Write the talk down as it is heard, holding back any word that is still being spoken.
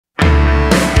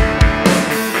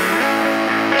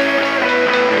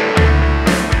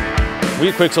We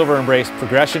at Quiksilver embrace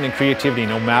progression and creativity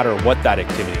no matter what that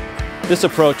activity. This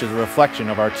approach is a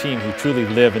reflection of our team who truly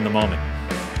live in the moment.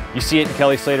 You see it in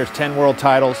Kelly Slater's 10 world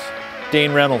titles,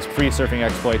 Dane Reynolds' free-surfing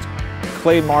exploits,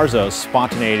 Clay Marzo's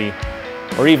spontaneity,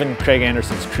 or even Craig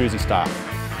Anderson's cruisy style.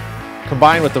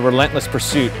 Combined with the relentless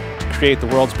pursuit to create the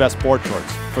world's best board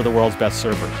shorts for the world's best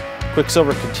surfers,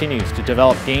 Quiksilver continues to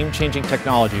develop game-changing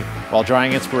technology while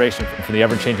drawing inspiration from the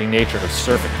ever-changing nature of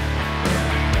surfing.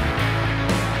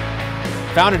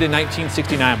 Founded in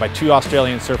 1969 by two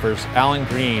Australian surfers, Alan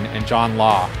Green and John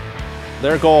Law,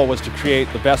 their goal was to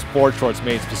create the best board shorts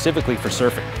made specifically for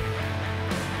surfing.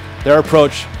 Their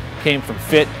approach came from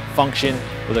fit, function,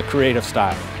 with a creative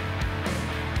style.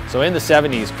 So in the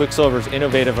 70s, Quiksilver's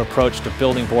innovative approach to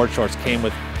building board shorts came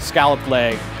with scalloped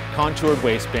leg, contoured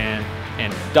waistband,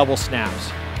 and double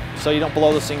snaps, so you don't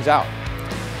blow those things out.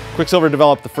 Quiksilver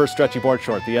developed the first stretchy board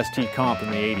short, the ST Comp,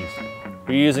 in the 80s.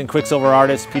 We're using Quiksilver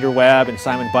artists Peter Webb and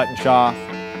Simon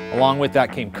Buttonshaw. Along with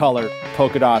that came color,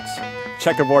 polka dots,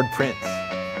 checkerboard prints,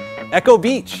 Echo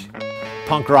Beach,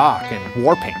 punk rock, and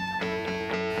war paint.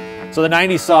 So the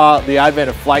 90s saw the advent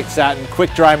of flight satin,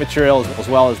 quick dry materials, as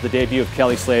well as the debut of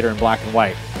Kelly Slater in black and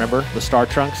white. Remember the Star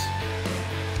Trunks?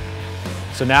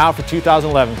 So now for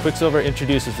 2011, Quiksilver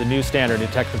introduces the new standard in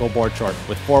technical board short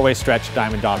with four-way stretch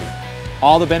Diamond Dobby.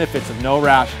 All the benefits of No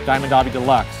Rash Diamond Dobby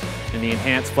Deluxe and the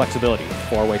enhanced flexibility of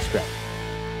four-way stretch.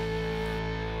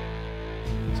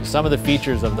 So some of the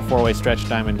features of the four-way stretch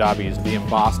Diamond Dobby is the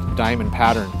embossed diamond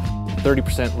pattern,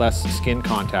 30% less skin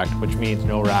contact, which means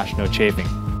no rash, no chafing.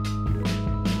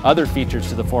 Other features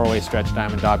to the four-way stretch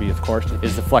Diamond Dobby, of course,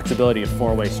 is the flexibility of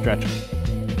four-way stretching.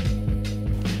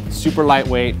 Super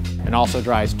lightweight and also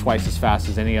dries twice as fast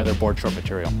as any other board short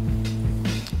material.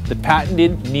 The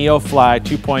patented NeoFly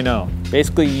 2.0,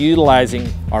 basically utilizing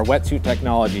our wetsuit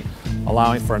technology,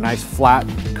 allowing for a nice flat,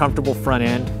 comfortable front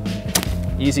end,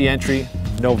 easy entry,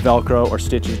 no Velcro or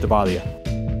stitches to bother you.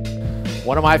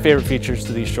 One of my favorite features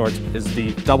to these shorts is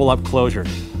the double up closure,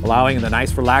 allowing the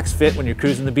nice relaxed fit when you're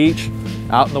cruising the beach,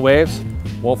 out in the waves,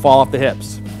 won't fall off the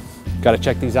hips. Got to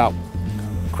check these out.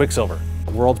 Quiksilver,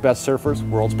 world's best surfers,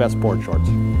 world's best board shorts.